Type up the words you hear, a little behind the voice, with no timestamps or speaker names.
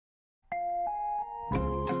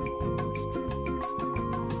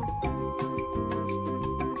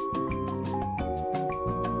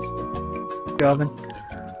Alvin.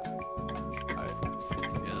 Alright.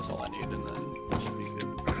 Yeah, that's all I need, and then that should be good.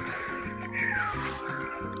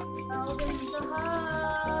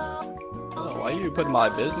 Oh, why are you putting my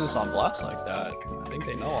business on blast like that? I think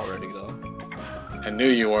they know already, though. I knew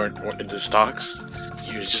you weren't into stocks.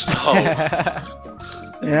 You was just a hoe.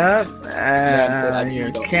 Yep. I knew You're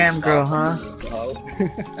you don't a cam do girl, stocks, huh?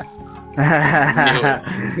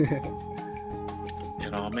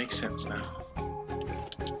 It all makes sense now.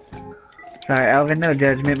 Sorry, Alvin. No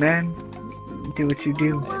judgment, man. Do what you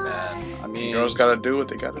do. Hey, man. I mean, Girls gotta do what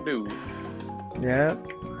they gotta do. Yep.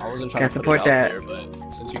 I wasn't trying to put support it out that. there,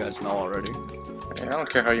 but since you guys know already. Yeah, I don't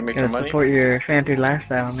care how you make your Gotta money. support your fancy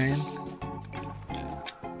lifestyle, man.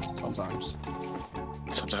 Sometimes.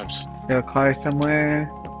 Sometimes. Get a car somewhere.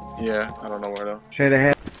 Yeah, I don't know where though. Straight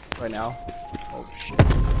ahead. Right now. Oh shit.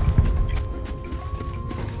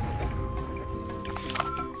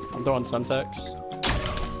 I'm throwing Suntex.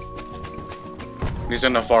 He's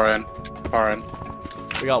in the far end. Far end.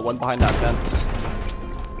 We got one behind that fence.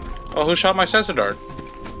 Oh, who shot my sensor dart?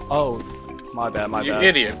 Oh, my bad, my You bad.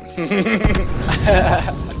 idiot.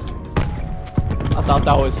 I thought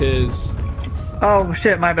that was his. Oh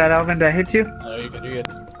shit, my bad, Alvin. Did I hit you? No, you're good, you're good.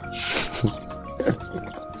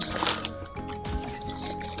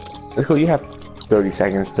 Let's go. You have 30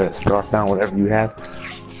 seconds to scarf down whatever you have.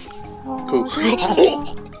 Cool.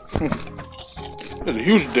 That's a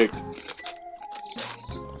huge dick.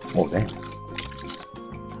 Oh, damn.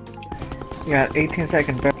 You got 18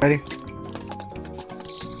 seconds, buddy.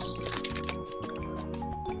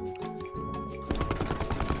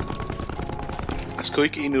 That's cool. You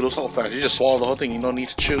can eat noodles so fast. You just swallow the whole thing. You don't need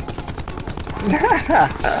to chew.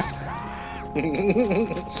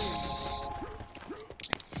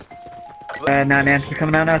 Now Nancy's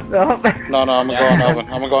coming out now. Oh. No, I'm gonna go on Alvin.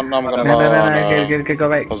 I'm gonna No, go no, on good, go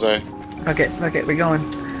right. Jose. Okay, we're going.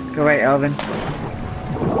 Go right, Alvin.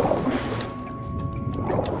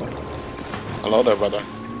 Hello there, brother.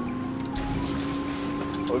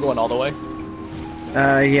 Are we going all the way?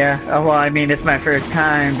 Yeah. Oh, well, I mean, it's my first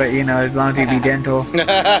time, but you know, as long as you be gentle.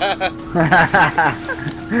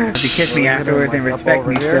 If you kiss me afterwards and respect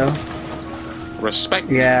me still. Respect.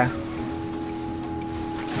 Yeah.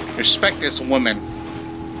 Respect this woman.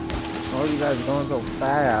 Oh, you guys going so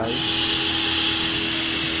fast.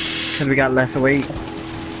 Because we got less weight.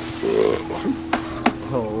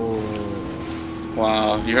 Oh.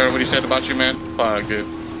 Wow, you heard what he said about you, man? Fuck, dude.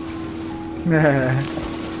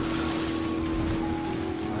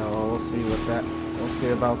 Oh, we'll see what that. We'll see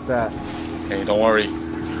about that. Hey, don't worry.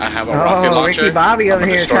 I have a rocket launcher. Ricky Bobby I'm over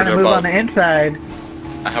gonna here destroy trying to their move boat. on the inside.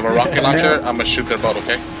 I have a rocket launcher. I'm gonna shoot their boat,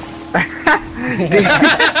 okay?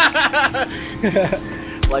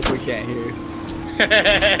 Like we can't hear.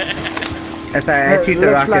 That's alright, I shoot the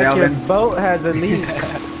Looks rocket, like Alvin. your boat has a leak.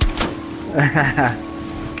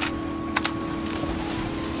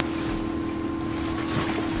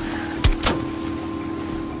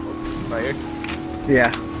 Right here?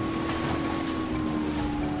 Yeah.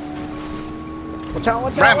 Watch out,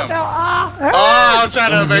 watch out, Ram watch him. out! Ah! Oh, I'm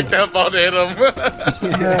trying to make that boat hit him.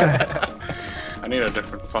 I need a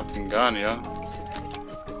different fucking gun, yo.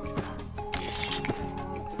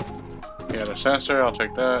 Yeah, the sensor, I'll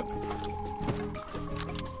take that.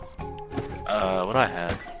 What do I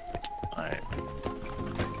have? Alright.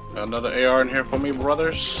 Another AR in here for me,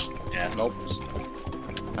 brothers? Yeah. Nope.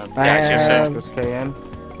 I have- This KN.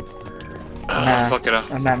 Nah, fuck it.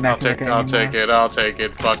 I'm not I'll messing take with it. it I'll take it. I'll take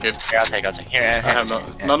it. Fuck it. Here, I'll take Here, I have no.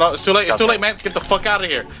 No, it's too late. It's too late, man. Get the fuck out of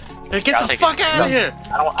here. Hey, get I'll the take fuck it. out of here.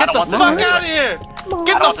 I don't Get the want fuck this. out of here. Get I the don't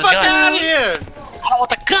want this fuck gun. out of here. I don't want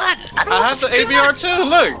the gun! I don't I want have the this gun. ABR too.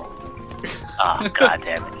 Look. Oh, god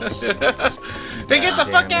damn it. They get the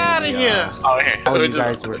fuck out of here. Oh, here. Oh, We're you just-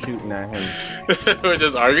 guys were shooting at him. We're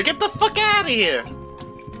just arguing. Get the fuck out of here.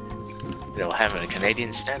 They'll have a Canadian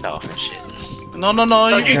standoff and shit. No.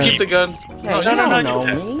 You can keep the gun. No, you you don't you know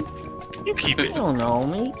do. me. You keep You it. don't know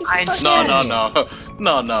me. I insist.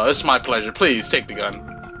 No. It's my pleasure. Please take the gun.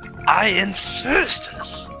 I insist.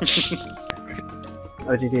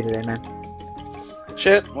 What'd you do today, man?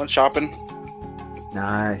 Shit. Went shopping.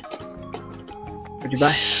 Nice. What'd you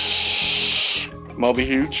buy? Moby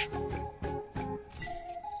Huge.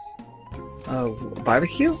 Oh,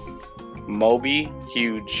 barbecue? Moby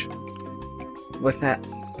Huge. What's that?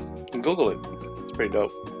 Google it. It's pretty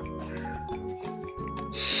dope.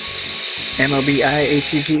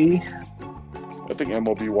 MOBIHUGE? I think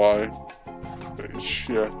MOBY.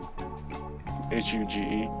 Yeah.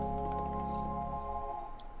 HUGE.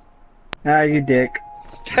 Ah, you dick.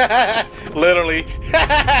 Literally.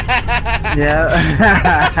 Yeah.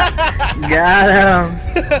 Got him.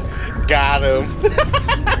 Got him.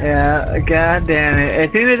 Yeah, god damn it.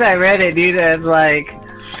 As soon as I read it, dude, I was like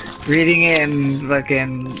reading it and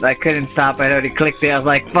fucking I couldn't stop. I already clicked it. I was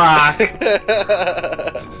like, fuck.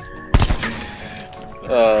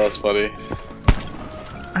 Oh, that's funny.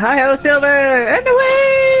 Hi ho silver and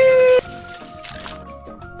away.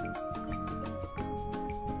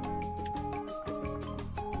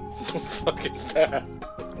 What the fuck is that?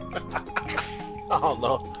 I don't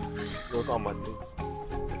know. It was on my thing.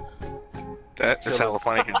 That's hella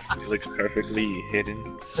funny because it looks perfectly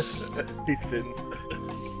hidden. He's sitting.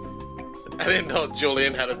 I didn't know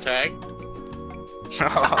Julian had a tag.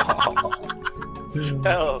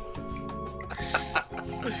 Hell.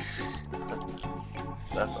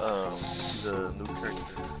 That's the new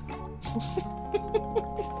character.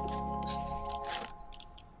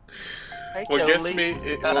 Hey,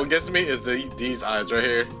 What gets me is these eyes right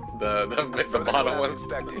here. The bottom ones.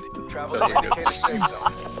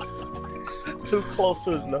 Too close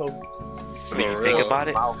to his nose. When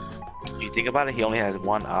you think about it, he only has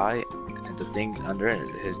one eye, and the things under it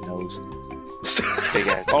is his nose. Big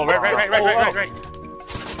ass. Oh, right.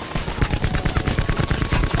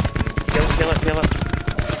 Kill it.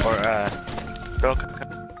 Or, go.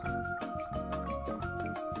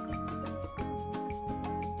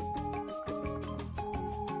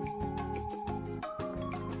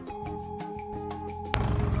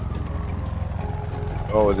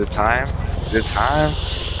 Oh, the time? Is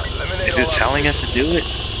it telling us to do it?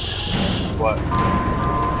 What?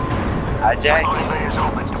 Hijack?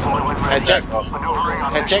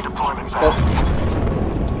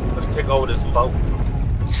 Let's take over this boat.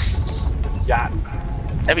 This yacht.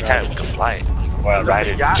 Every time we can fly it. Or ride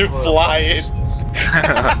it. To fly it.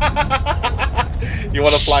 You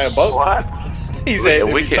want to fly a boat? What? He said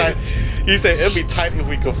it'd be tight. He said it'd be tight if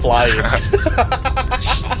we could fly it.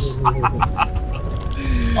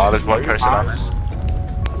 Oh, there's one person on this.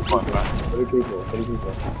 30 people.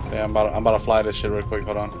 Yeah, I'm about to fly this shit real quick.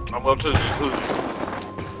 Hold on. I'm going to the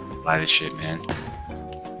jacuzzi. Fly this shit, man.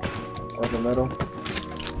 On the middle.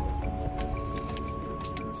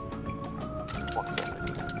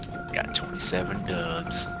 Got 27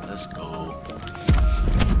 dubs. Let's go.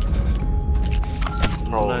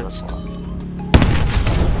 Let's go.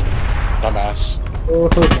 Dumbass. Oh,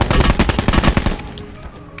 nice.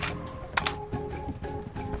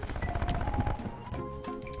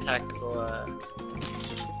 Tactical,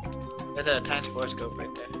 there's a tactical scope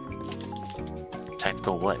right there.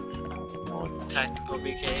 Tactical what? No, Tactical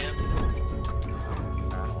BKM.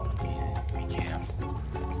 I don't want to be in BKM.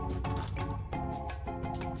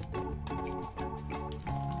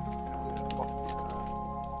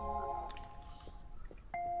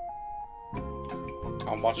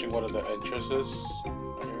 I'm watching one of the entrances.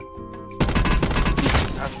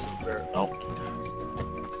 Right Nope.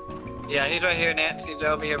 Yeah, he's right here, Nance. He's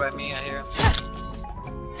over here by me. I hear him.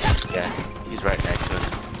 Yeah, he's right next to us.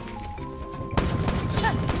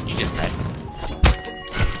 You just died.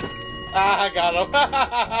 Ah, I got him.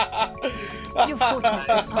 You're fortunate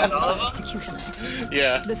on the execution end.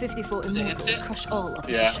 Yeah. The 54 immortals crush all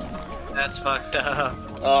opposition. That's fucked up.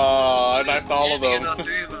 Oh, I knifed all of them.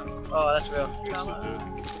 Oh, that's real. You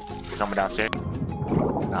coming downstairs?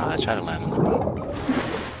 Nah, I try to land on the road.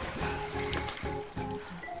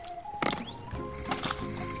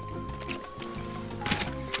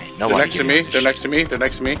 They're next to me. They're next to me. They're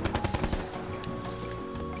next to me.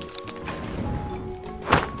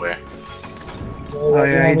 Where? Oh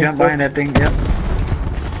yeah, he jumped behind that thing. Yep.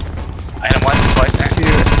 I hit him once, twice.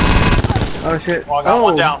 Oh shit. Oh, I got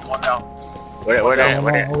one down. Where they?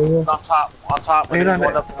 It's on top. On top. Hey, There's no,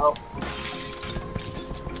 one no. up the hill.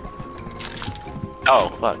 Oh,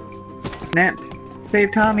 fuck. Nance,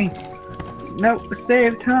 save Tommy. Nope,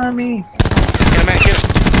 save Tommy. Get him, man, get him.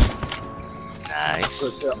 Nice.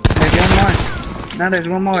 There's one more. No, there's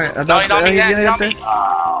one more. No, he don't he's me that. gonna Not hit me. the-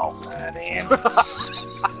 Oh, damn.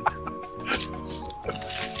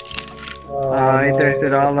 Oh, he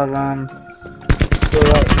thirsted all of them.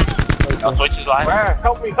 I'll switch his line. Where?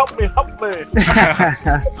 Help me.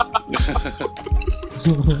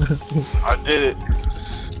 I did it.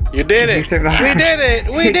 You did He it. survived. We did it.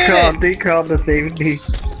 We did it. He called the safety.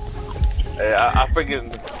 Hey, I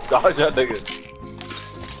freaking dodged that nigga.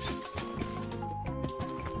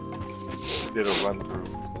 Did a run through.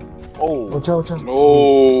 Oh. Watch out.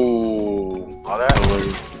 Oh. Oh, that.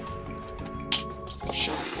 Oh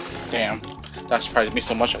shit. Damn. That surprised me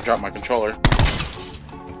so much I dropped my controller.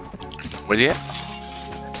 Where's he at?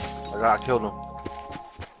 I killed him.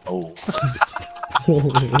 Oh.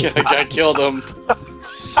 I killed him.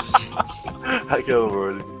 I killed him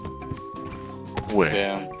already. Where?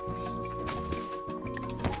 Damn.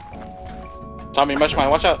 Tommy, mesh mine.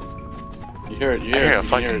 Watch out. You hear it. You I hear hear it. a You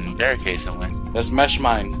hear fucking it. barricade somewhere. That's mesh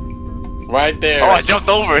mine. Right there. Oh, I jumped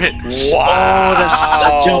over it. Wow. Oh,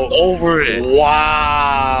 I jumped over it.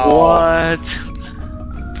 Wow. What?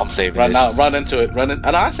 I'm saving Run this. out. Run into it. Run in.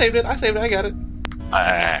 Oh, no, I saved it. I saved it. I got it.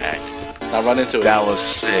 Alright. Now run into it. That was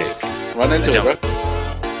sick. Run into it, bro.